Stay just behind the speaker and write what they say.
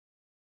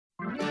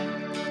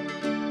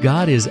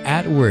God is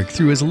at work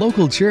through His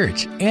local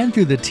church and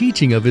through the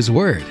teaching of His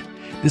Word.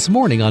 This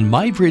morning on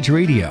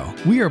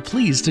MyBridge we are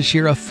pleased to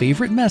share a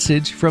favorite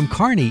message from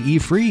Kearney E.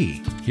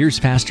 Free. Here's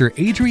Pastor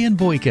Adrian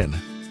Boykin.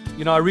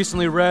 You know, I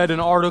recently read an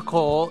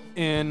article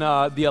in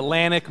the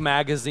Atlantic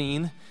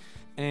magazine,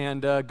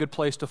 and a good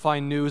place to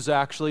find news,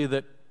 actually,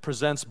 that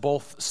presents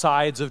both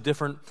sides of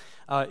different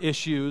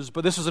issues.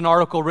 But this was an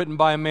article written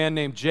by a man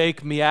named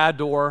Jake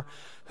Miador,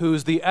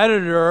 who's the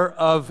editor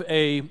of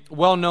a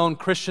well-known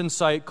Christian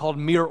site called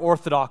Mere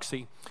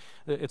Orthodoxy.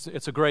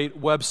 It's a great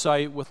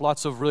website with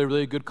lots of really,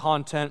 really good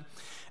content.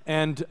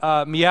 And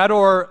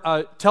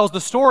Miador tells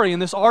the story in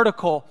this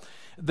article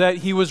that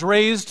he was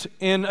raised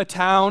in a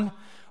town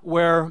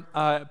where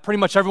pretty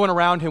much everyone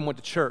around him went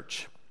to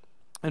church.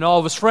 And all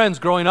of his friends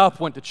growing up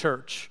went to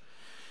church.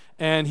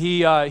 And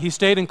he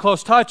stayed in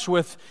close touch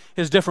with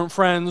his different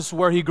friends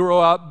where he grew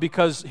up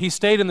because he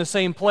stayed in the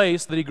same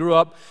place that he grew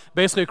up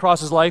basically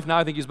across his life. Now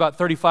I think he's about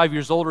 35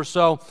 years old or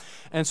so.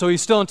 And so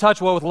he's still in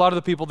touch with a lot of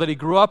the people that he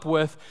grew up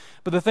with.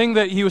 But the thing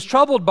that he was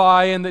troubled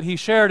by and that he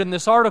shared in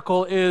this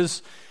article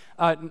is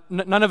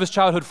none of his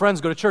childhood friends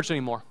go to church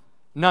anymore.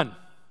 None.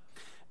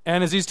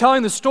 And as he's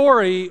telling the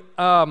story,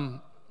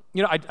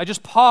 I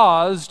just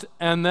paused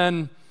and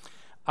then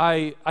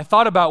I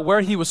thought about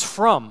where he was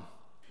from.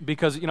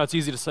 Because, it's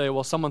easy to say,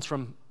 well, someone's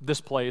from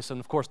this place,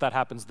 and of course that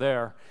happens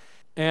there.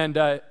 And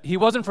he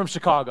wasn't from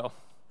Chicago,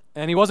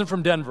 and he wasn't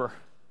from Denver,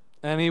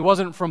 and he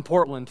wasn't from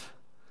Portland.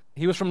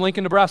 He was from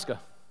Lincoln, Nebraska,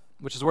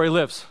 which is where he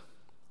lives.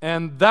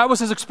 And that was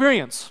his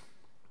experience.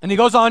 And he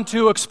goes on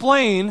to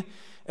explain,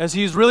 as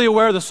he's really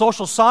aware of the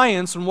social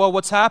science and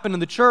what's happened in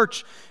the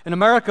church in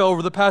America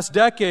over the past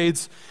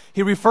decades,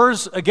 he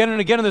refers again and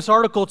again in this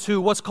article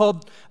to what's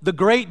called the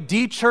Great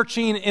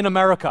De-Churching in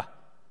America,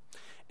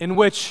 in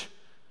which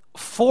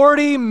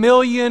 40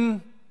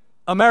 million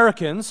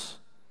Americans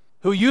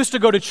who used to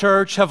go to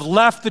church have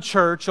left the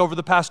church over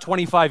the past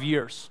 25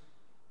 years.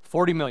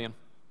 40 million,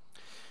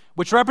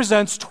 which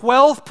represents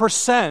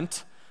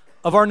 12%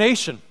 of our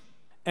nation.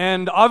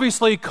 And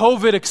obviously,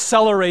 COVID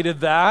accelerated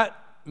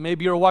that.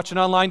 Maybe you're watching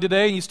online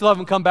today and you still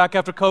haven't come back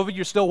after COVID.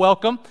 You're still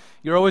welcome.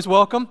 You're always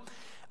welcome.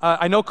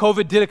 I know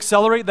COVID did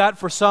accelerate that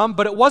for some,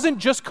 but it wasn't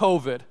just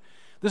COVID.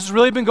 This has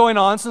really been going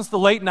on since the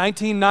late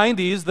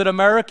 1990s, that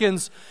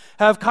Americans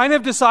have kind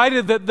of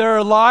decided that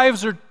their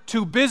lives are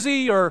too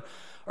busy or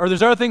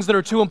there's other things that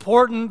are too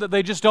important, that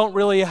they just don't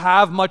really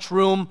have much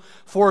room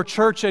for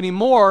church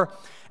anymore.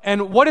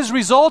 And what has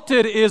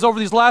resulted is, over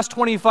these last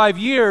 25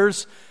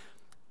 years,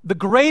 the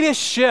greatest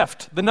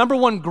shift, the number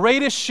one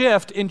greatest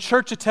shift in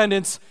church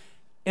attendance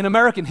in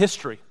American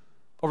history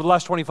over the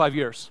last 25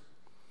 years.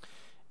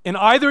 In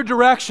either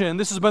direction,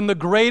 this has been the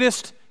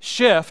greatest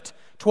shift.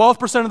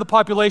 12% of the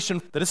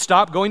population that has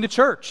stopped going to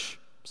church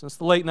since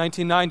the late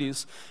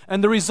 1990s.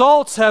 And the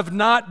results have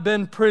not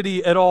been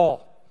pretty at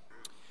all.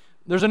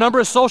 There's a number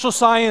of social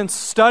science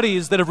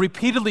studies that have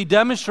repeatedly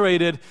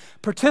demonstrated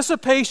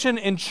participation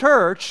in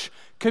church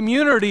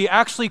community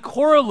actually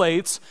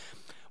correlates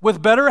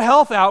with better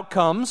health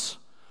outcomes,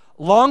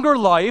 longer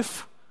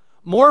life,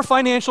 more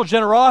financial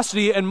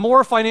generosity, and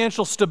more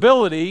financial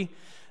stability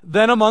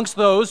than amongst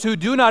those who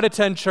do not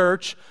attend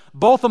church,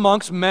 both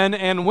amongst men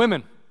and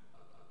women.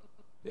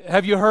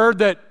 Have you heard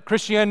that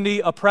Christianity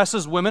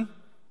oppresses women?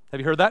 Have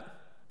you heard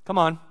that? Come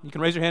on, you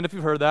can raise your hand if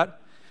you've heard that.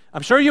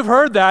 I'm sure you've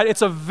heard that.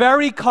 It's a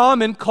very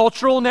common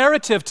cultural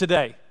narrative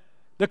today,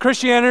 that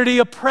Christianity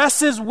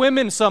oppresses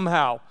women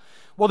somehow.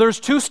 Well, there's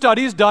two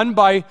studies done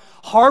by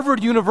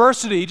Harvard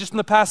University just in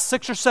the past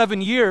 6 or 7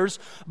 years,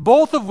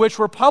 both of which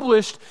were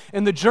published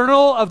in the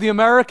Journal of the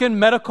American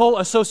Medical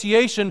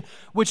Association,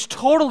 which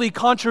totally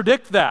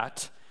contradict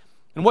that.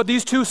 And what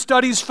these two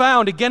studies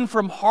found, again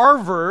from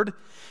Harvard,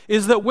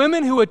 is that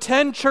women who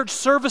attend church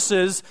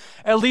services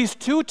at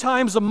least 2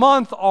 times a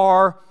month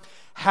are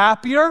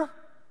happier,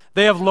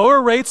 they have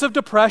lower rates of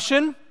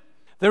depression,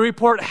 they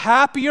report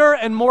happier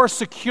and more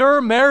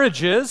secure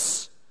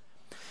marriages,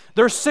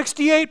 they're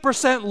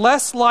 68%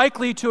 less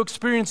likely to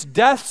experience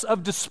deaths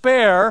of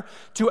despair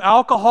to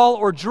alcohol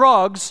or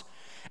drugs,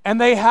 and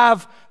they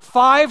have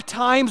 5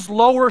 times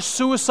lower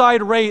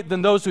suicide rate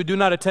than those who do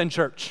not attend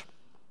church.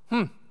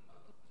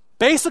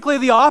 Basically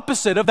the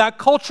opposite of that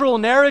cultural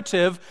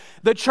narrative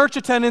that church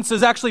attendance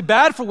is actually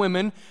bad for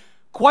women.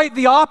 Quite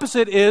the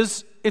opposite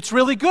is it's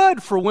really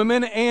good for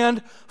women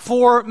and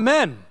for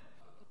men.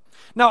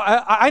 Now,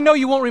 I know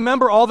you won't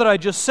remember all that I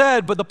just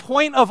said, but the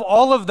point of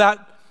all of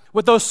that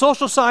with those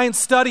social science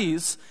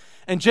studies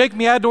and Jake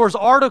Miador's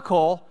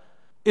article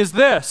is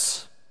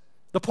this.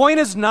 The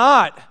point is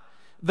not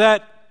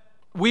that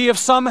we have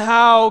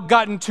somehow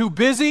gotten too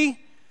busy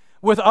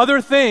with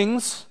other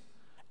things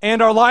and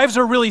our lives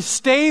are really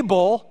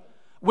stable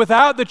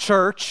without the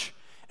church,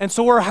 and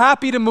so we're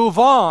happy to move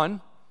on.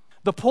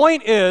 The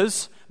point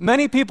is,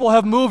 many people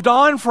have moved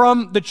on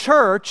from the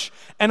church,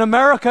 and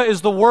America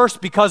is the worst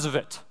because of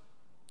it.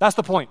 That's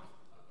the point.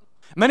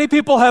 Many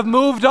people have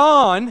moved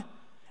on,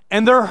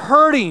 and they're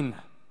hurting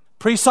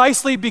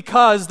precisely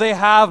because they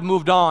have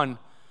moved on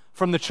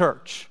from the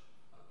church.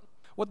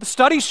 What the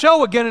studies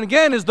show again and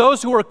again is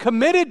those who are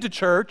committed to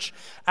church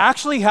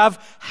actually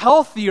have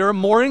healthier,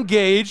 more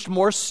engaged,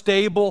 more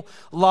stable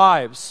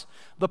lives.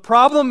 The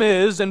problem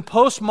is, in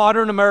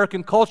postmodern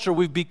American culture,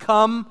 we've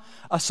become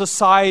a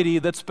society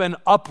that's been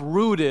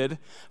uprooted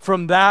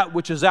from that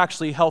which is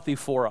actually healthy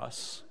for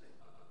us.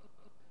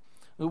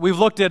 We've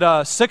looked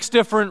at 6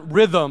 different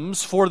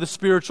rhythms for the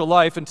spiritual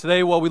life, and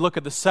today, we look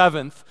at the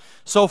 7th.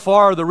 So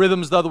far, the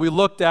rhythms that we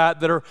looked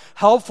at that are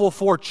helpful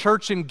for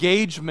church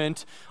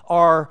engagement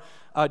are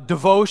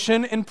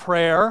devotion and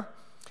prayer,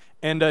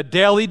 and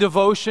daily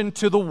devotion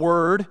to the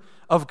Word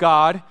of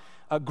God,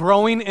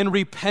 growing in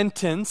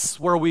repentance,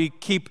 where we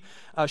keep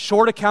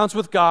short accounts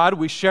with God,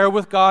 we share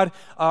with God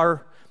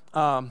our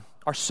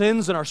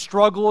sins and our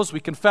struggles, we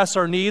confess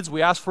our needs,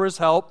 we ask for His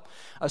help,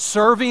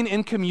 serving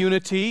in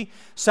community,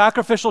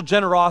 sacrificial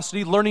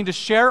generosity, learning to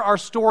share our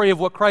story of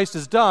what Christ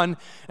has done,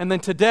 and then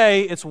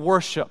today it's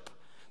worship,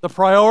 the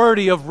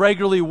priority of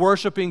regularly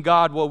worshiping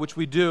God, which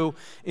we do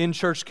in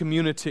church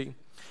community.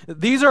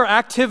 These are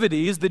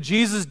activities that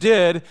Jesus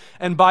did,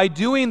 and by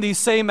doing these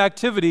same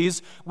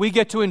activities, we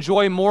get to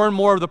enjoy more and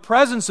more of the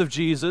presence of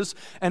Jesus,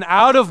 and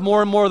out of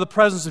more and more of the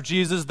presence of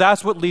Jesus,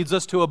 that's what leads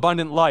us to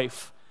abundant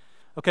life.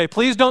 Okay,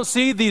 please don't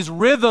see these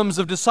rhythms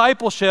of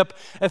discipleship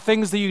as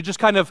things that you just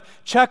kind of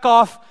check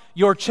off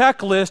your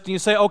checklist, and you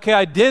say, okay,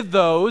 I did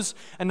those,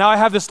 and now I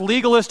have this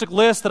legalistic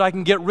list that I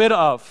can get rid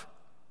of.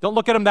 Don't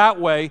look at them that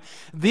way.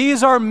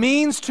 These are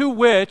means to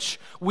which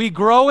we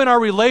grow in our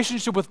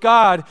relationship with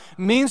God,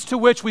 means to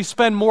which we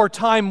spend more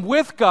time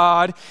with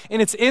God,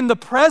 and it's in the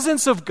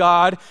presence of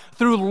God,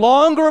 through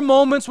longer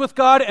moments with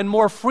God and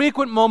more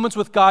frequent moments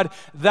with God,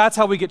 that's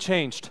how we get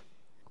changed.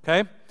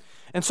 Okay?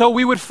 And so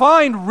we would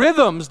find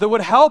rhythms that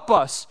would help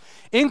us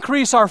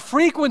increase our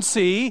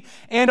frequency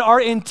and our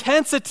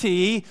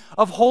intensity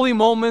of holy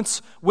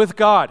moments with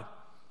God.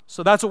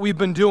 So that's what we've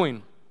been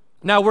doing.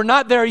 Now, we're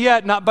not there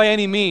yet, not by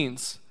any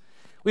means.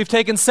 We've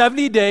taken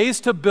 70 days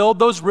to build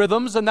those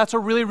rhythms, and that's a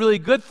really, really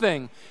good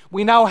thing.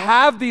 We now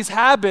have these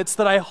habits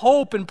that I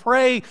hope and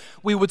pray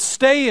we would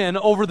stay in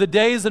over the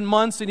days and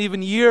months and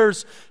even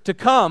years to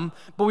come,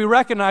 but we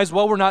recognize,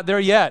 we're not there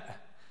yet.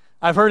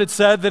 I've heard it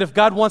said that if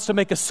God wants to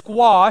make a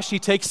squash, He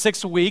takes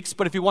 6 weeks,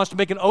 but if He wants to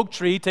make an oak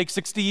tree, it takes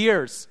 60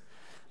 years.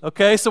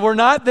 Okay, so we're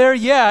not there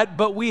yet,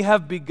 but we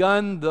have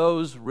begun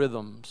those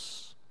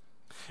rhythms.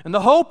 And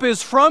the hope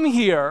is from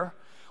here,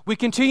 we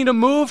continue to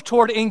move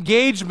toward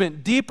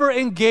engagement, deeper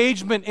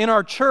engagement in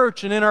our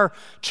church and in our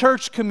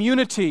church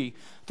community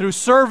through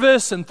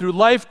service and through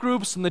life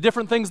groups and the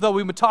different things that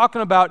we've been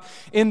talking about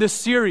in this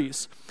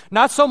series.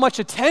 Not so much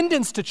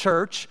attendance to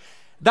church,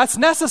 that's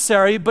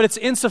necessary, but it's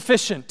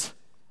insufficient.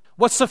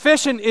 What's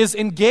sufficient is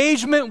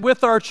engagement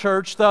with our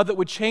church that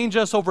would change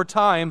us over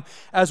time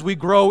as we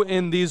grow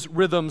in these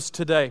rhythms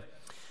today.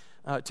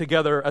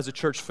 Together as a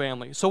church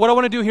family. So what I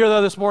want to do here,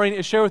 though, this morning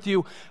is share with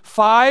you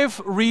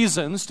 5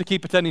 reasons to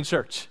keep attending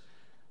church,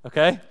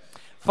 okay?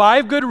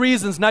 5 good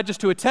reasons, not just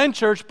to attend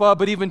church,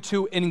 but even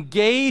to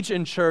engage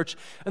in church.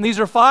 And these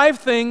are 5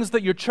 things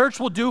that your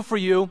church will do for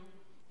you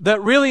that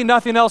really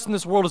nothing else in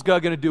this world is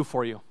going to do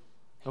for you,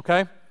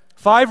 okay?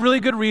 5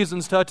 really good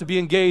reasons to be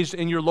engaged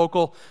in your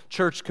local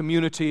church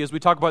community as we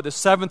talk about the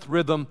 7th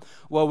rhythm,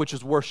 which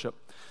is worship.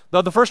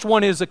 The first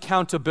one is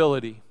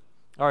accountability.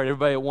 All right,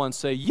 everybody at once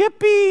say,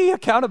 yippee,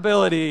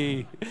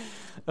 accountability.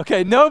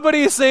 Okay,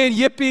 nobody is saying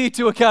yippee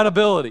to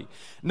accountability.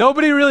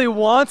 Nobody really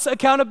wants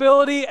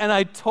accountability, and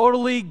I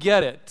totally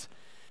get it.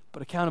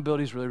 But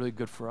accountability is really, really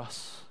good for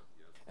us.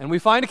 And we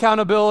find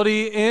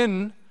accountability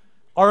in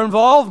our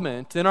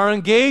involvement, in our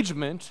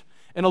engagement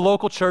in a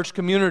local church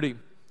community.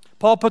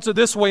 Paul puts it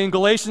this way in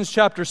Galatians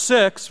chapter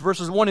 6,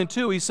 verses 1 and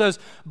 2. He says,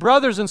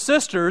 brothers and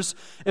sisters,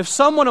 if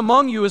someone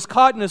among you is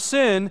caught in a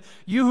sin,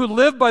 you who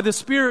live by the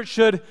Spirit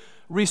should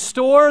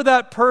restore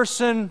that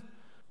person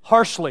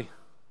harshly.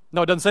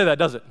 No, it doesn't say that,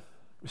 does it?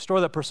 Restore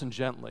that person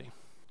gently,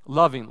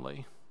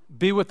 lovingly.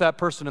 Be with that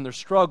person in their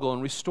struggle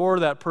and restore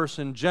that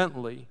person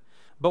gently.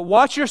 But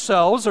watch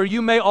yourselves, or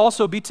you may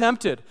also be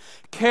tempted.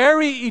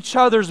 Carry each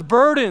other's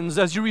burdens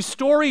as you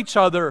restore each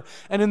other,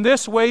 and in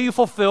this way you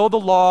fulfill the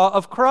law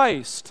of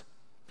Christ.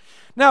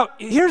 Now,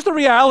 here's the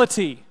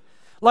reality.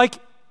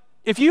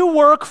 If you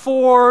work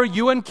for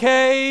UNK,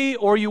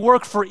 or you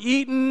work for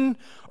Eaton,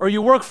 or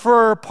you work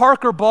for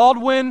Parker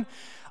Baldwin,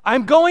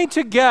 I'm going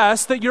to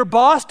guess that your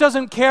boss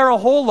doesn't care a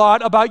whole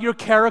lot about your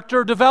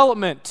character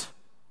development.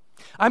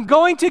 I'm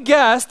going to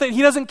guess that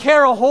he doesn't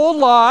care a whole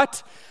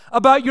lot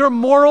about your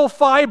moral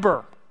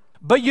fiber.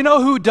 But you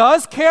know who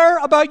does care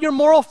about your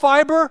moral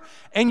fiber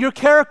and your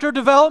character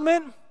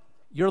development?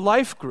 Your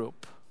life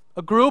group.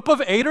 A group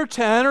of 8 or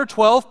 10 or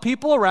 12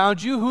 people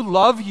around you who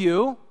love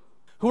you,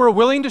 who are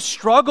willing to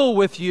struggle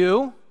with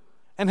you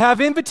and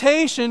have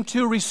invitation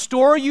to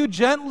restore you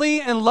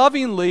gently and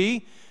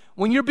lovingly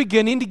when you're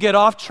beginning to get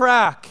off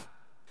track,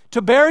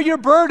 to bear your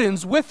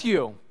burdens with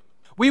you.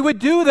 We would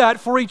do that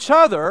for each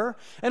other,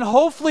 and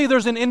hopefully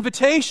there's an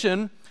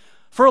invitation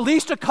for at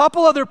least a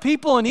couple other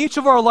people in each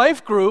of our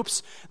life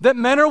groups that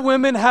men or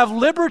women have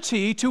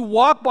liberty to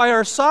walk by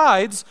our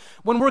sides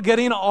when we're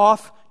getting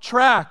off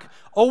track.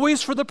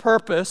 always for the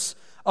purpose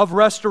of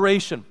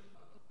restoration.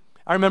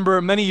 I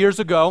remember many years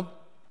ago,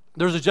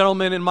 there was a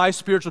gentleman in my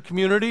spiritual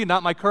community,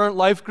 not my current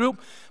life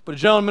group, but a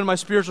gentleman in my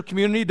spiritual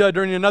community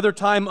during another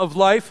time of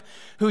life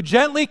who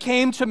gently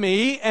came to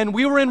me, and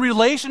we were in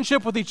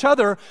relationship with each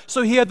other,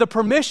 so he had the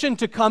permission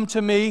to come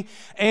to me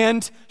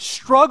and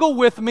struggle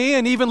with me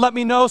and even let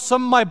me know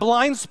some of my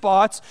blind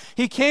spots.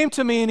 He came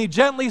to me and he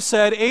gently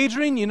said,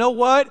 "Adrian, you know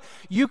what?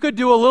 You could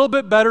do a little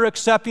bit better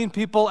accepting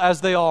people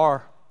as they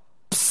are."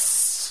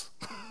 Psst.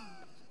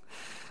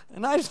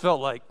 And I just felt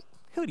like,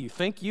 who do you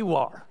think you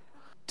are?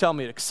 Tell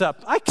me to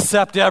accept. I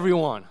accept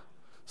everyone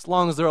as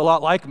long as they're a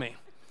lot like me.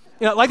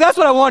 Like that's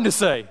what I wanted to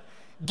say.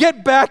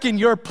 Get back in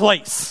your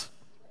place.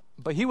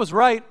 But he was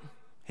right.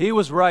 He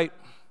was right.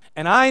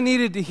 And I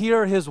needed to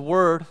hear his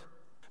word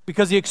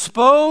because he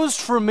exposed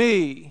for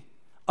me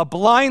a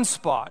blind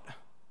spot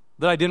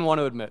that I didn't want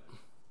to admit.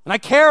 And I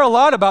care a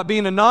lot about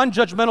being a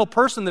non-judgmental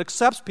person that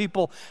accepts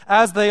people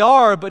as they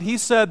are, but he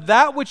said,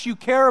 that which you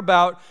care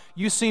about,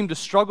 you seem to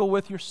struggle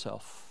with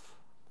yourself.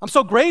 I'm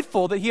so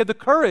grateful that he had the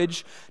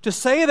courage to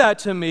say that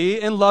to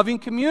me in loving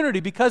community,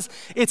 because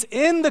it's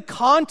in the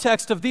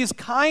context of these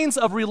kinds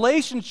of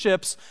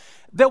relationships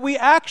that we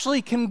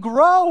actually can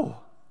grow.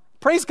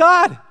 Praise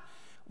God.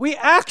 We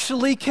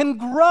actually can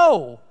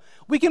grow.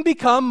 We can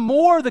become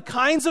more the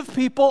kinds of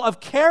people of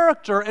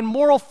character and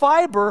moral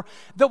fiber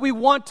that we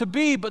want to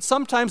be, but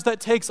sometimes that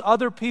takes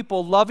other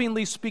people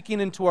lovingly speaking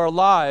into our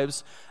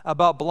lives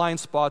about blind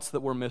spots that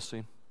we're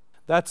missing.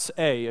 That's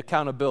A,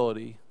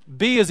 accountability.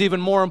 B is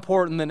even more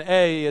important than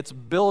A. It's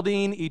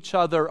building each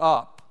other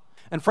up.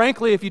 And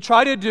frankly, if you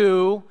try to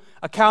do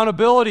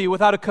accountability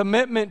without a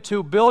commitment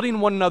to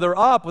building one another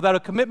up, without a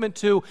commitment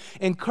to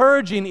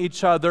encouraging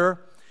each other,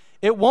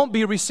 it won't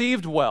be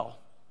received well.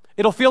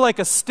 It'll feel like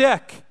a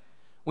stick.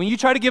 When you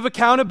try to give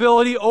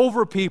accountability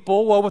over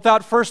people, well,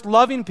 without first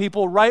loving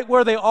people right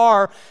where they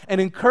are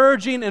and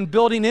encouraging and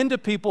building into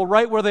people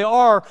right where they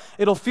are,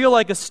 it'll feel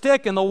like a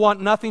stick and they'll want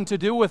nothing to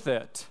do with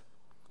it.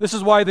 This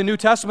is why the New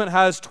Testament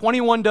has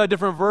 21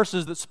 different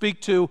verses that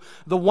speak to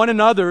the one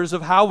another's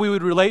of how we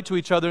would relate to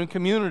each other in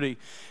community.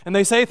 And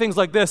they say things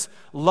like this: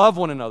 love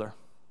one another,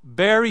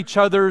 bear each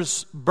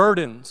other's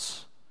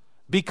burdens,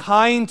 be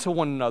kind to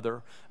one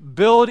another,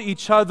 build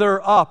each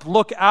other up,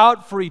 look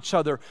out for each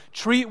other,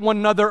 treat one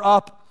another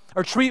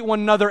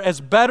as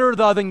better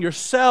than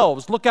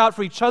yourselves, look out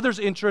for each other's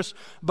interests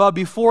but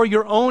before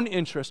your own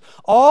interests.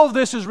 All of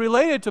this is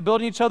related to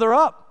building each other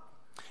up.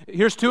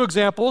 Here's two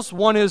examples.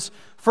 One is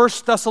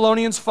 1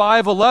 Thessalonians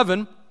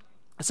 5:11.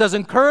 It says,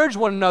 encourage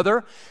one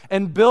another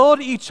and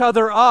build each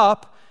other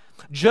up,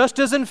 just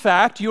as in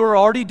fact you are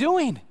already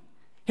doing.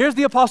 Here's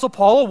the Apostle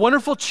Paul, a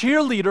wonderful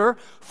cheerleader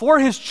for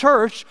his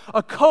church,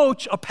 a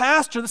coach, a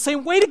pastor, that's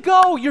saying, way to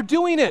go, you're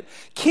doing it.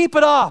 Keep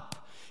it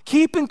up.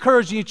 Keep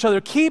encouraging each other.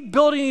 Keep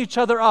building each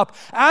other up.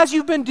 As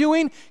you've been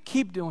doing,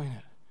 keep doing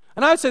it.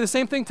 And I would say the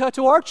same thing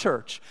to our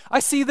church. I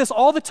see this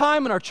all the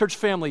time in our church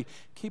family.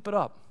 Keep it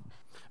up.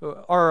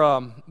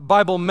 Our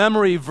Bible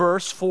memory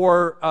verse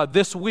for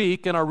this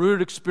week in our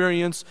rooted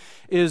experience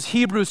is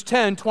Hebrews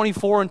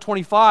 10:24 and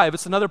 25.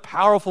 It's another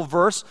powerful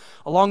verse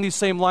along these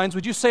same lines.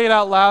 Would you say it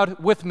out loud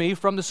with me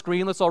from the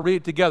screen? Let's all read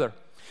it together.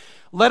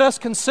 Let us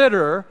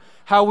consider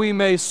how we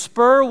may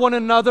spur one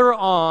another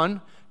on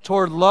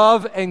toward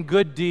love and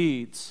good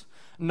deeds,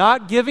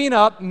 not giving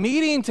up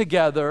meeting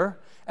together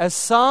as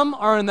some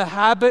are in the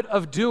habit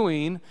of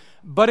doing,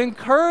 but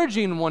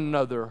encouraging one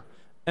another,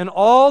 and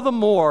all the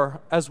more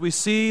as we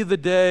see the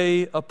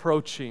day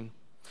approaching.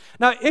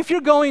 Now, if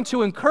you're going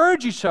to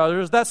encourage each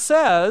other, as that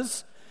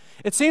says,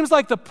 it seems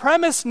like the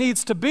premise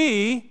needs to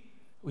be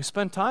we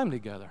spend time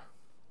together.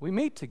 We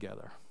meet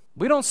together.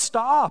 We don't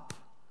stop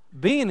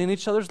being in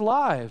each other's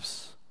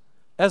lives,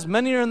 as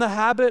many are in the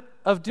habit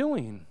of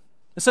doing.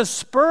 It says,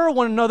 spur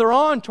one another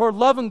on toward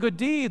love and good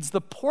deeds.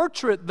 The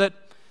portrait that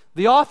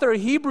the author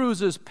of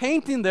Hebrews is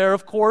painting there,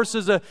 of course,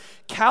 is a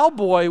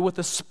cowboy with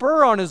a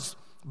spur on his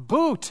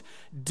boot,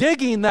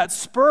 digging that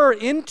spur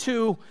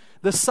into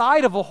the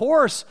side of a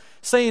horse,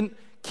 saying,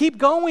 keep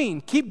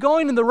going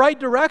in the right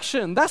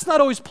direction. That's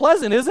not always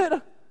pleasant, is it?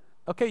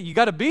 Okay, you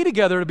got to be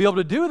together to be able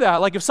to do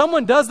that. Like if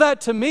someone does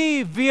that to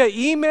me via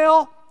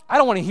email, I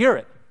don't want to hear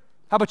it.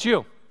 How about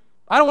you?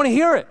 I don't want to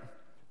hear it.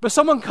 But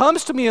someone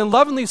comes to me and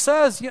lovingly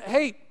says,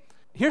 hey,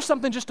 here's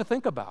something just to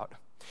think about.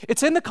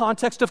 It's in the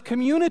context of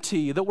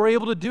community that we're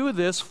able to do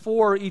this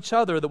for each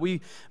other, that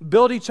we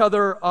build each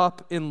other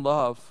up in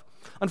love.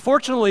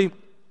 Unfortunately,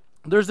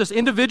 there's this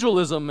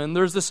individualism and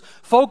there's this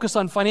focus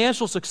on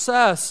financial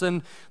success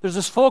and there's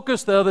this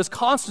focus that's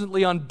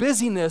constantly on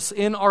busyness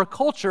in our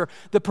culture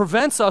that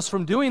prevents us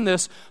from doing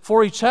this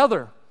for each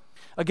other.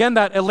 Again,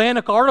 that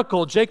Atlantic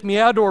article, Jake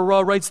Meador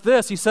writes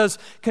this. He says,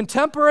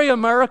 contemporary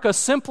America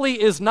simply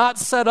is not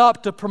set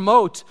up to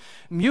promote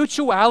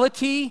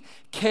mutuality,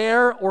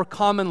 care, or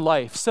common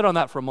life. Sit on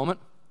that for a moment.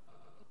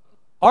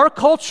 Our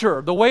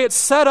culture, the way it's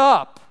set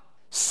up,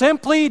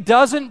 simply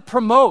doesn't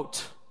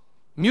promote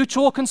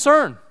mutual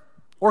concern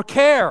or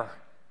care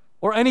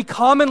or any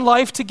common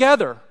life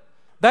together.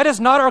 That is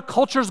not our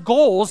culture's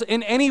goals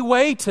in any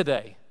way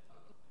today.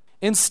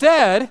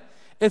 Instead,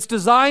 it's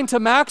designed to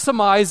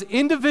maximize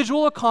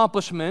individual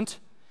accomplishment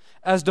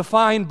as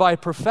defined by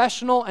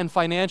professional and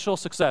financial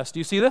success. Do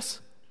you see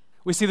this?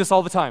 We see this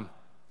all the time.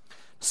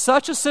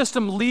 Such a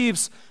system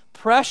leaves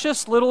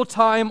precious little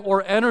time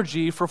or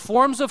energy for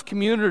forms of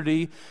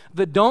community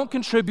that don't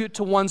contribute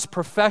to one's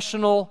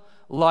professional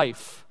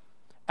life.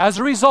 As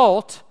a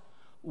result,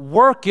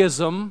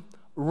 workism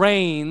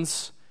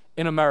reigns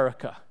in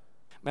America.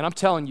 Man, I'm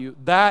telling you,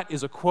 that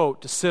is a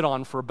quote to sit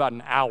on for about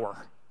an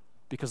hour,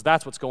 because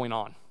that's what's going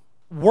on.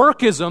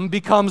 Workism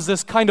becomes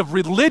this kind of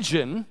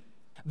religion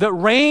that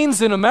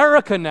reigns in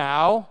America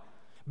now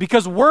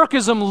because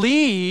workism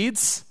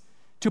leads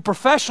to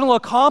professional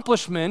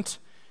accomplishment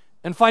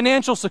and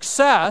financial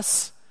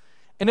success,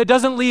 and it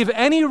doesn't leave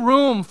any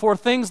room for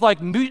things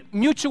like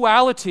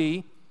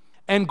mutuality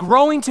and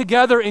growing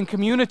together in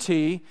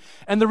community,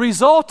 and the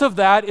result of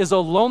that is a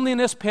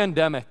loneliness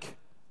pandemic.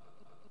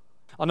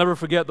 I'll never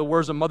forget the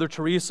words of Mother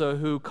Teresa,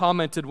 who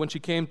commented when she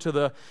came to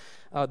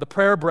the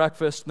prayer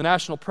breakfast, the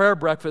national prayer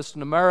breakfast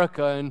in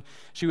America, and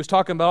she was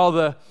talking about all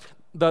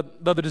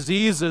the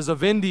diseases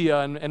of India,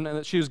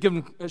 and she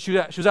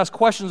was asked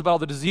questions about all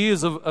the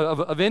diseases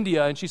of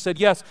India, and she said,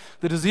 yes,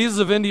 the diseases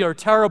of India are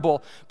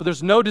terrible, but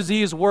there's no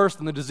disease worse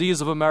than the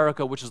disease of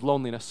America, which is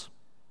loneliness.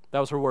 That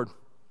was her word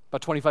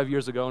about 25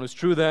 years ago, and it's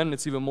true then, and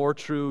it's even more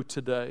true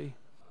today.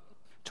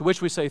 To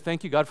which we say,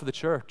 thank you, God, for the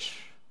church.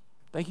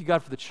 Thank you,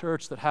 God, for the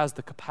church that has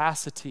the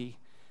capacity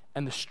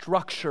and the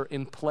structure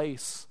in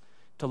place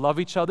to love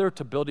each other,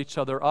 to build each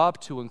other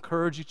up, to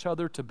encourage each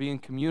other, to be in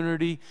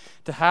community,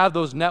 to have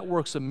those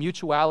networks of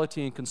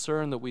mutuality and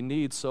concern that we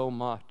need so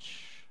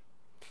much.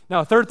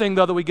 Now, a third thing,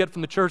 though, that we get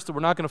from the church that we're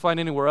not going to find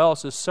anywhere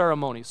else is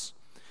ceremonies.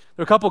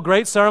 There are a couple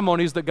great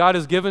ceremonies that God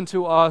has given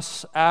to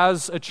us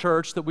as a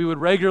church that we would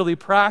regularly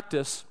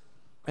practice,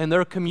 and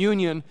they're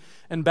communion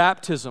and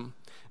baptism.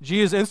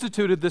 Jesus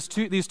instituted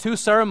these two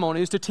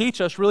ceremonies to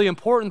teach us really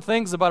important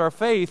things about our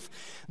faith,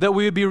 that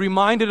we would be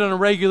reminded on a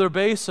regular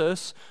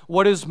basis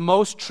what is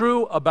most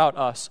true about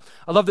us.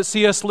 I love that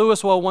C.S.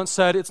 Lewis once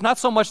said, it's not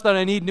so much that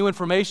I need new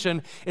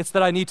information, it's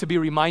that I need to be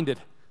reminded.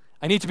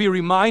 I need to be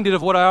reminded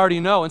of what I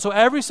already know. And so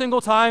every single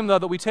time, though,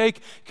 that we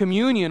take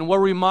communion, we're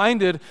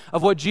reminded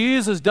of what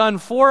Jesus has done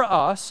for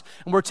us,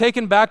 and we're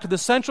taken back to the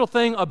central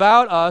thing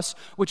about us,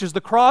 which is the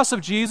cross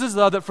of Jesus,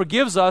 though, that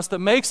forgives us, that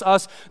makes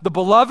us the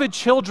beloved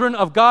children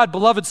of God,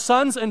 beloved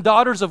sons and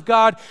daughters of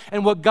God.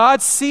 And what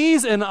God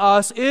sees in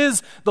us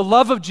is the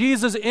love of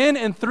Jesus in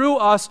and through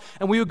us.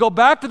 And we would go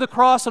back to the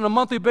cross on a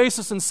monthly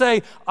basis and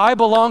say, I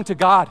belong to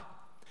God.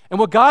 And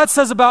what God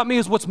says about me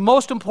is what's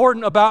most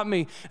important about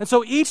me. And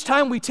so each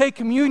time we take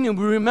communion,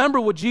 we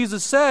remember what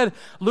Jesus said.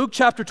 Luke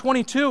chapter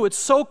 22, it's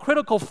so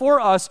critical for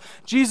us.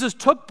 Jesus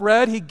took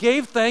bread, he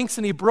gave thanks,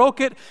 and he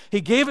broke it. He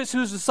gave it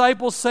to his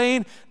disciples,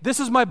 saying, this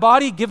is my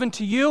body given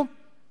to you.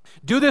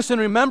 Do this in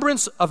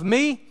remembrance of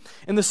me.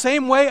 In the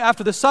same way,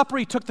 after the supper,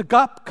 he took the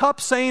cup,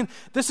 saying,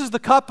 this is the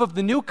cup of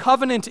the new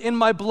covenant in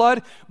my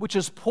blood, which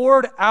is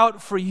poured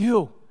out for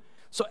you.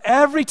 So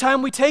every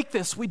time we take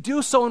this, we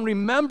do so in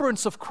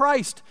remembrance of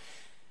Christ,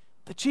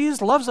 that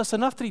Jesus loves us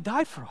enough that he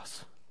died for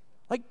us.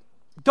 Like,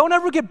 don't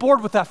ever get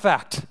bored with that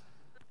fact.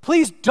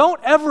 Please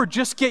don't ever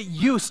just get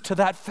used to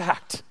that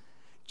fact.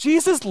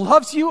 Jesus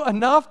loves you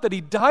enough that he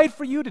died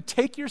for you to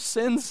take your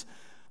sins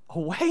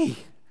away.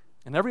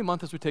 And every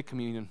month as we take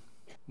communion,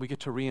 we get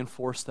to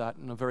reinforce that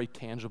in a very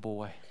tangible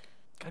way.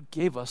 God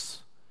gave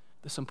us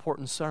this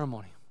important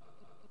ceremony.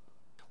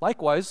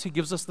 Likewise, he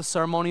gives us the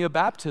ceremony of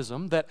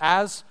baptism, that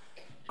as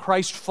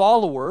Christ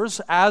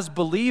followers, as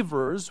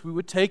believers, we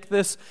would take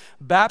this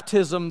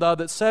baptism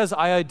that says,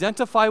 I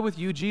identify with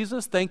you,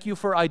 Jesus. Thank you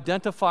for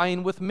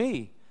identifying with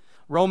me.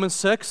 Romans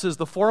 6 is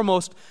the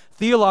foremost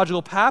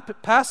theological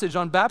passage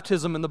on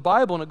baptism in the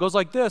Bible, and it goes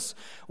like this.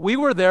 We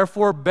were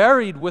therefore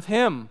buried with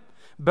him,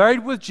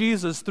 buried with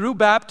Jesus through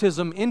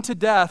baptism into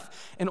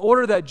death, in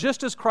order that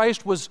just as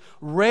Christ was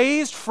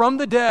raised from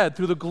the dead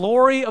through the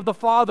glory of the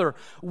Father,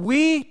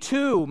 we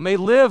too may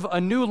live a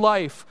new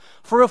life.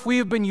 For if we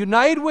have been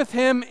united with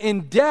him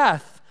in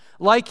death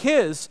like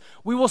his,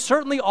 we will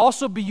certainly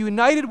also be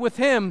united with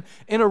him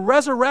in a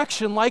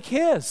resurrection like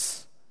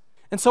his.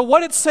 And so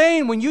what it's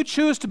saying when you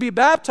choose to be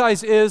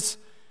baptized is,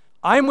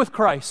 I'm with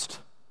Christ,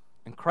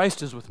 and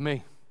Christ is with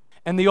me.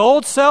 And the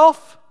old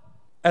self,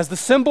 as the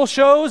symbol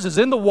shows, is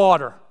in the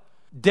water,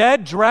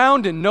 dead,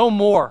 drowned, and no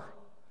more.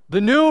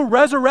 The new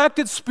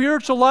resurrected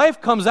spiritual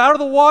life comes out of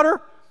the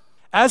water,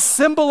 as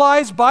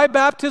symbolized by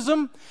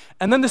baptism,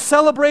 and then the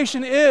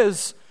celebration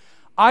is,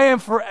 I am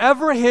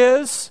forever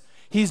his.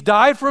 He's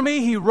died for me,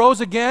 he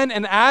rose again,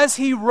 and as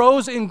he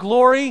rose in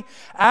glory,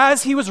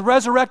 as he was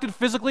resurrected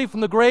physically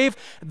from the grave,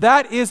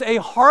 that is a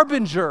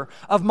harbinger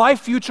of my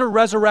future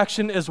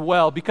resurrection as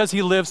well. Because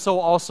he lives, so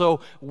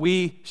also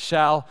we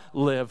shall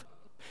live.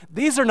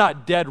 These are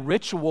not dead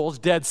rituals,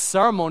 dead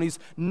ceremonies,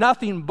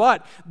 nothing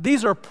but.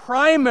 These are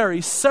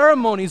primary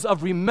ceremonies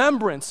of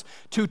remembrance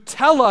to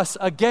tell us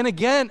again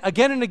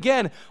and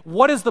again,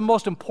 what is the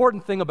most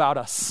important thing about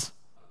us.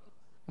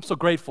 I'm so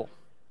grateful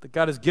that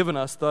God has given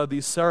us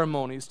these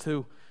ceremonies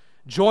to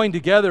join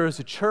together as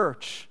a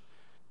church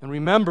and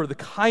remember the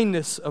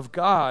kindness of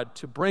God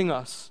to bring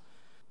us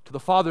to the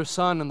Father,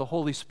 Son, and the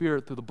Holy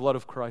Spirit through the blood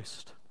of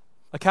Christ.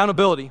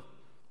 Accountability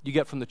you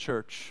get from the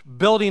church.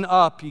 Building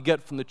up you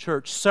get from the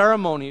church.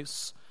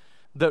 Ceremonies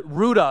that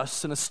root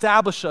us and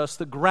establish us,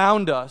 that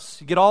ground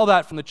us. You get all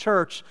that from the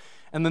church.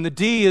 And then the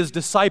D is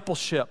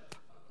discipleship.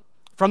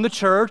 From the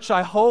church,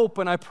 I hope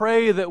and I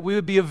pray that we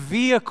would be a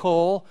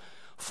vehicle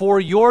for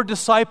your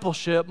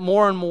discipleship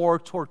more and more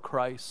toward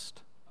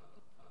Christ.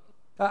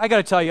 I got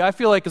to tell you, I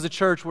feel like as a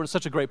church we're in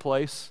such a great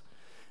place.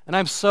 And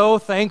I'm so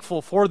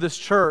thankful for this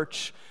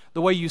church,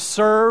 the way you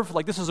serve.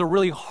 Like, this is a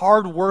really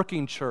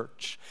hard-working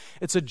church.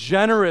 It's a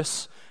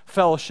generous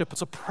fellowship.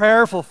 It's a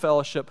prayerful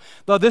fellowship.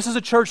 Though this is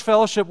a church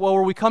fellowship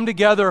where we come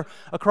together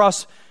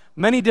across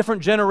many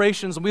different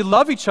generations and we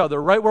love each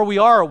other right where we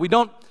are. We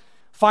don't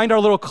find our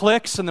little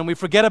cliques and then we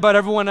forget about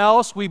everyone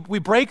else. We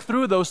break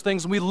through those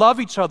things and we love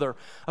each other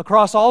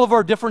across all of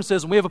our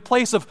differences. And we have a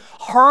place of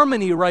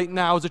harmony right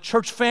now as a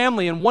church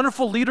family and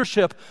wonderful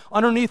leadership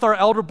underneath our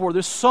elder board.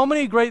 There's so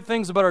many great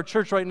things about our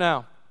church right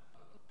now.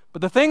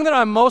 But the thing that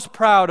I'm most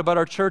proud about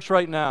our church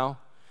right now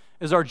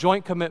is our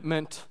joint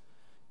commitment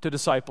to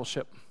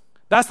discipleship.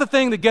 That's the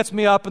thing that gets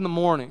me up in the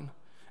morning,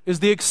 is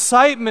the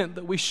excitement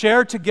that we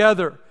share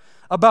together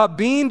about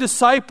being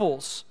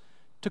disciples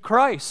to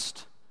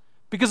Christ.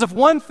 Because if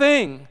one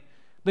thing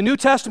the New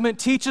Testament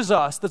teaches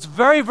us that's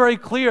very, very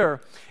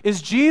clear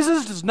is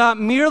Jesus does not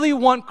merely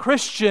want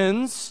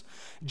Christians,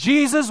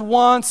 Jesus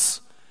wants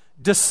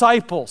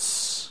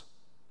disciples.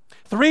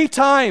 3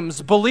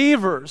 times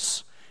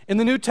believers in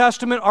the New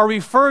Testament are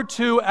referred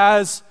to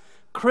as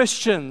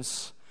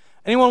Christians.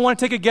 Anyone want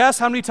to take a guess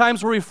how many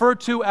times we're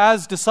referred to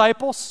as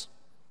disciples?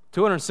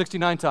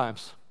 269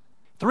 times.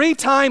 3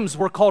 times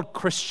we're called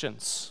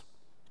Christians.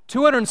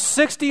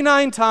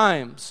 269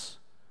 times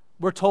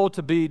we're told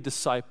to be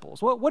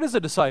disciples. What is a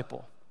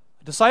disciple?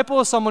 A disciple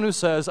is someone who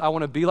says, I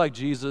want to be like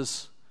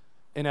Jesus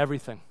in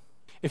everything.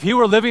 If he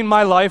were living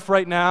my life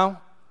right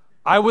now,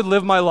 I would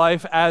live my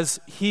life as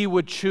he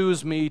would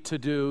choose me to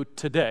do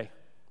today.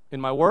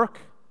 In my work,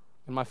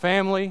 in my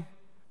family,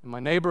 in my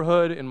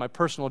neighborhood, in my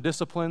personal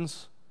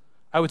disciplines.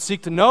 I would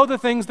seek to know the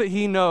things that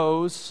he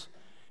knows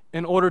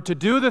in order to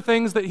do the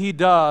things that he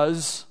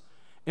does,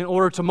 in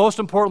order to, most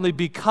importantly,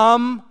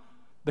 become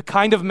the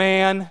kind of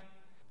man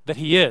that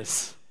he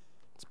is.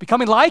 It's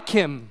becoming like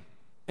him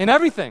in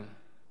everything.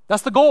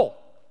 That's the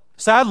goal.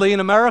 Sadly, in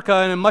America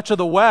and in much of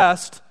the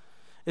West,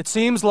 it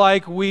seems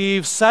like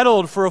we've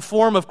settled for a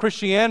form of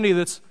Christianity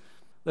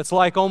that's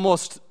like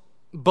almost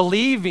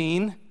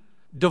believing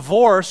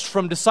divorced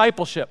from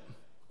discipleship,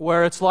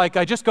 where it's like,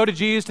 I just go to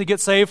Jesus to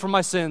get saved from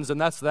my sins, and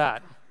that's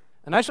that.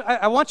 And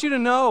I want you to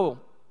know,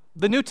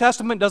 the New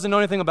Testament doesn't know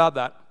anything about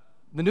that.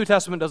 The New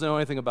Testament doesn't know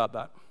anything about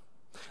that.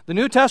 The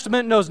New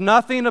Testament knows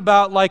nothing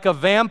about like a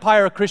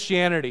vampire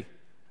Christianity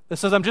that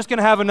says, I'm just going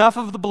to have enough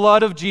of the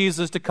blood of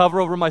Jesus to cover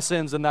over my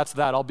sins, and that's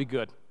that, I'll be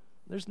good.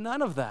 There's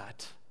none of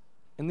that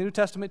in the New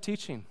Testament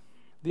teaching.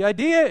 The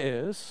idea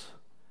is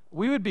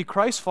we would be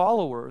Christ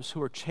followers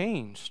who are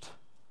changed.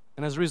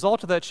 And as a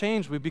result of that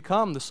change, we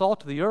become the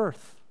salt of the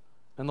earth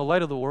and the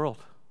light of the world.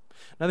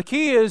 Now the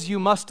key is you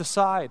must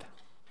decide.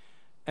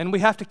 And we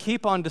have to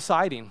keep on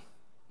deciding.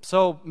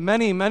 So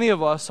many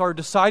of us are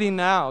deciding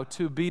now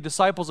to be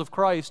disciples of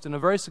Christ in a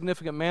very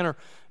significant manner.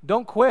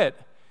 Don't quit.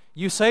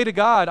 You say to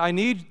God, I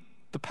need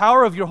the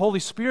power of your Holy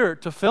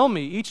Spirit to fill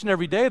me each and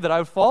every day, that I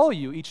would follow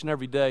you each and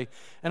every day.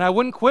 And I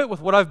wouldn't quit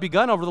with what I've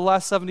begun over the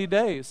last 70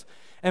 days.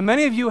 And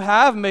many of you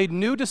have made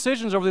new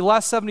decisions over the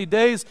last 70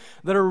 days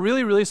that are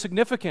really, really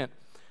significant.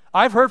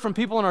 I've heard from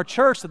people in our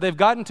church that they've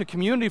gotten to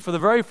community for the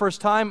very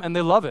first time and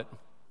they love it.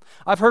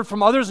 I've heard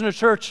from others in the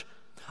church,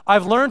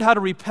 I've learned how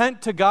to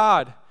repent to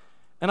God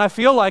and I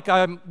feel like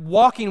I'm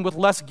walking with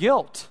less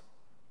guilt.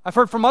 I've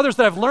heard from others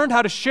that I've learned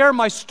how to share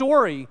my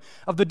story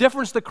of the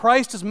difference that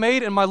Christ has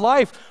made in my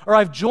life, or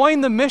I've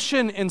joined the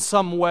mission in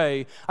some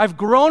way. I've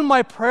grown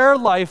my prayer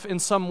life in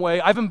some way.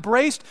 I've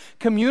embraced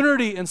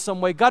community in some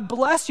way. God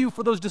bless you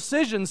for those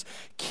decisions.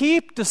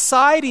 Keep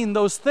deciding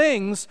those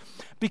things,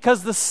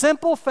 because the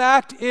simple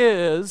fact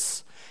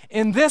is,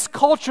 in this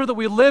culture that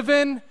we live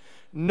in,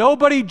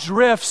 nobody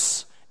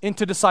drifts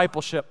into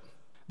discipleship.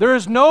 There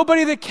is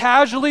nobody that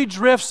casually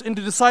drifts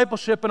into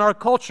discipleship in our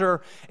culture.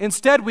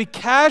 Instead, we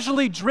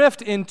casually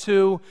drift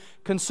into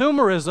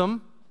consumerism,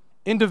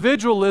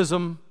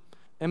 individualism,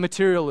 and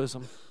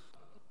materialism.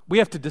 We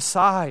have to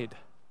decide,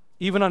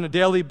 even on a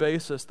daily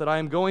basis, that I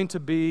am going to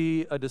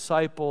be a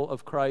disciple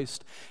of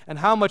Christ, and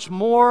how much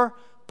more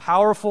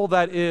powerful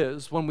that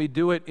is when we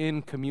do it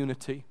in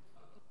community.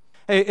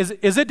 Hey,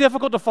 is it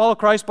difficult to follow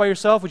Christ by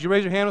yourself? Would you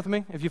raise your hand with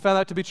me if you found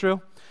that to be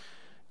true?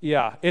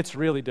 Yeah, it's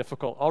really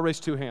difficult. I'll raise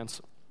 2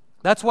 hands.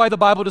 That's why the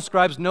Bible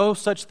describes no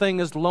such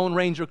thing as Lone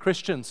Ranger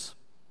Christians.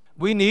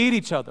 We need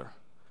each other.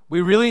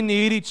 We really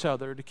need each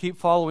other to keep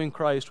following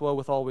Christ well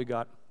with all we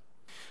got.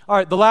 All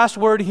right, the last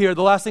word here,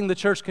 the last thing the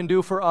church can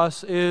do for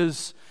us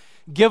is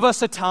give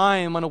us a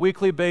time on a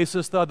weekly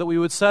basis that we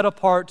would set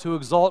apart to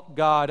exalt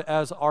God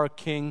as our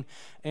King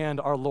and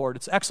our Lord.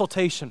 It's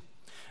exaltation.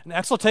 And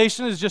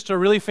exaltation is just a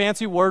really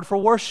fancy word for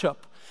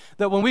worship.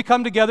 That when we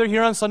come together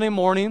here on Sunday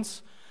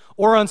mornings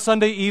or on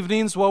Sunday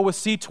evenings, with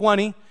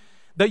C20,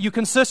 that you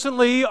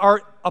consistently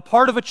are a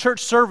part of a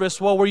church service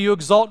where you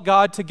exalt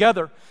God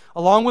together.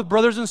 Along with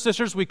brothers and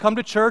sisters, we come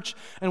to church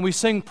and we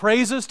sing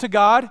praises to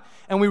God,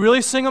 and we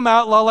really sing them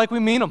out loud like we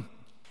mean them.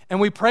 And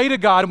we pray to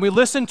God, and we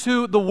listen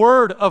to the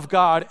Word of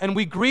God, and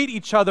we greet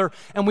each other,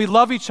 and we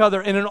love each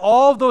other. And in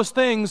all of those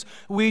things,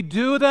 we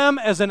do them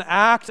as an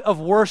act of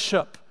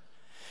worship.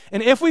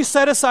 And if we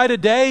set aside a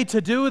day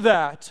to do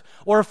that,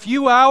 or a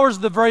few hours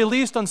at the very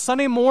least on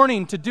Sunday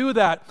morning to do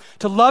that,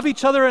 to love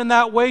each other in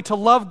that way, to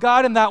love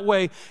God in that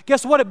way,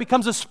 guess what? It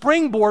becomes a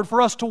springboard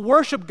for us to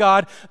worship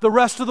God the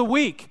rest of the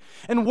week.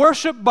 And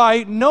worship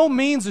by no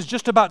means is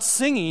just about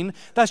singing.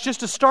 That's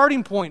just a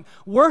starting point.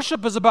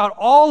 Worship is about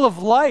all of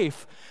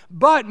life.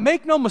 But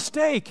make no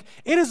mistake,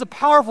 it is a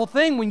powerful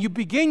thing when you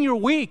begin your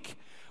week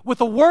with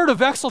a word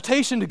of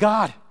exaltation to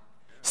God.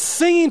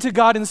 Singing to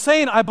God and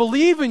saying, I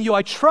believe in you,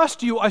 I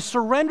trust you, I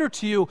surrender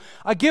to you,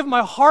 I give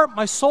my heart,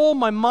 my soul,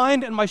 my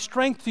mind, and my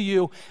strength to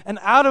you, and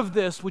out of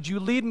this, would you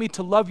lead me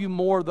to love you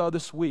more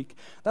this week?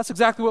 That's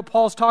exactly what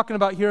Paul's talking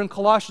about here in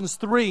Colossians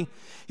 3.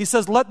 He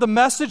says, let the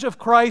message of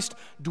Christ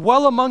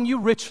dwell among you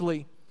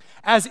richly,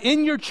 as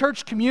in your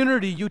church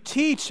community you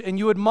teach and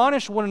you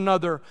admonish one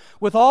another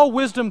with all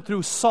wisdom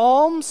through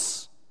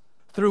psalms,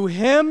 through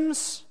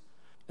hymns,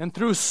 and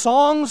through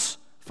songs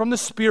from the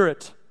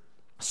Spirit,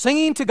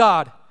 singing to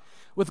God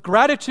with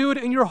gratitude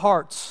in your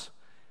hearts.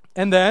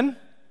 And then,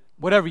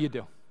 whatever you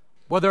do,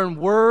 whether in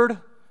word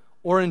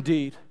or in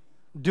deed,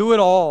 do it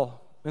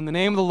all in the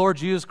name of the Lord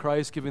Jesus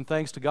Christ, giving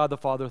thanks to God the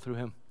Father through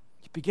him.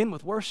 You begin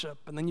with worship,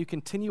 and then you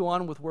continue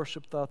on with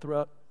worship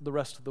throughout the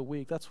rest of the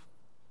week. That's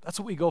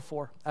what we go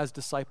for as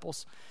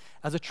disciples.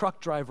 As a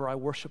truck driver, I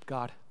worship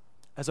God.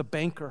 As a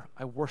banker,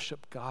 I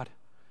worship God.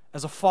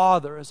 As a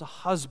father, as a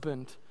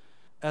husband,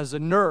 as a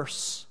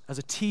nurse, as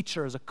a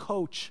teacher, as a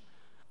coach,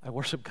 I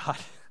worship God.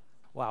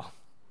 Wow.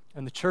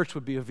 And the church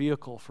would be a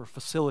vehicle for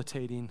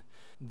facilitating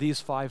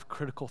these 5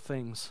 critical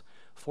things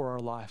for our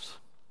lives.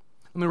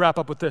 Let me wrap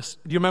up with this.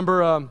 Do you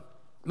remember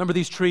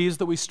these trees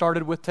that we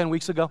started with 10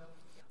 weeks ago?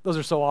 Those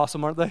are so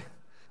awesome, aren't they?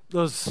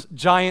 Those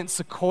giant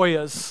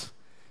sequoias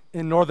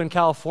in Northern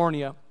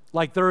California,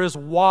 like they're as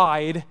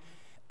wide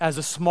as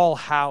a small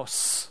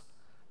house.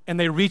 And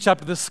they reach up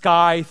to the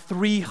sky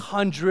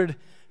 300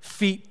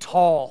 feet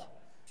tall.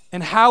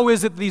 And how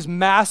is it these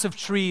massive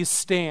trees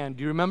stand?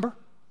 Do you remember?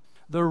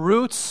 The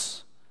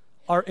roots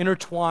are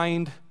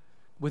intertwined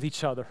with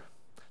each other.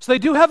 So they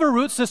do have a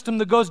root system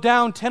that goes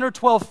down 10 or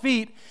 12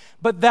 feet,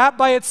 but that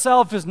by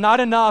itself is not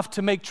enough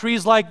to make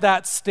trees like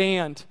that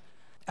stand.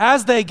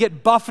 As they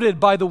get buffeted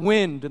by the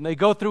wind and they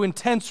go through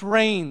intense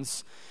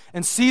rains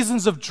and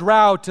seasons of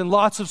drought and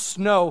lots of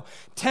snow,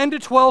 10 to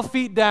 12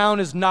 feet down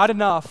is not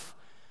enough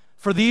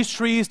for these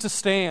trees to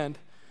stand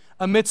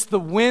amidst the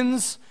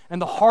winds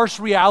and the harsh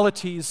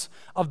realities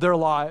of their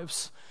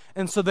lives.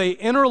 And so they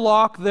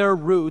interlock their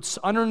roots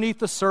underneath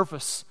the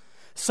surface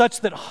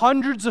such that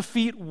hundreds of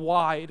feet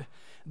wide,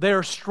 they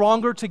are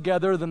stronger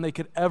together than they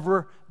could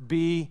ever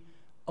be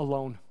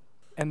alone.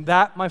 And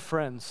that, my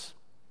friends,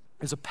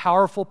 is a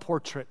powerful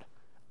portrait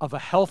of a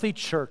healthy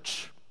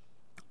church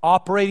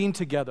operating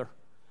together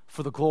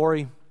for the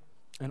glory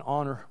and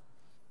honor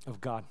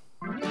of God.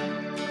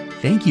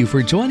 Thank you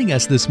for joining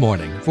us this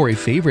morning for a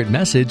favorite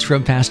message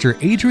from Pastor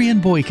Adrian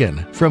Boykin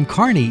from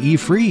Kearney E.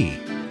 Free.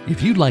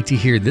 If you'd like to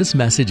hear this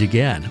message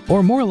again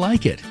or more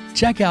like it,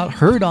 check out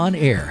Heard on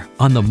Air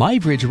on the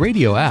MyBridge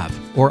Radio app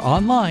or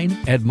online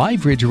at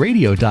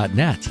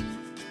mybridgeradio.net.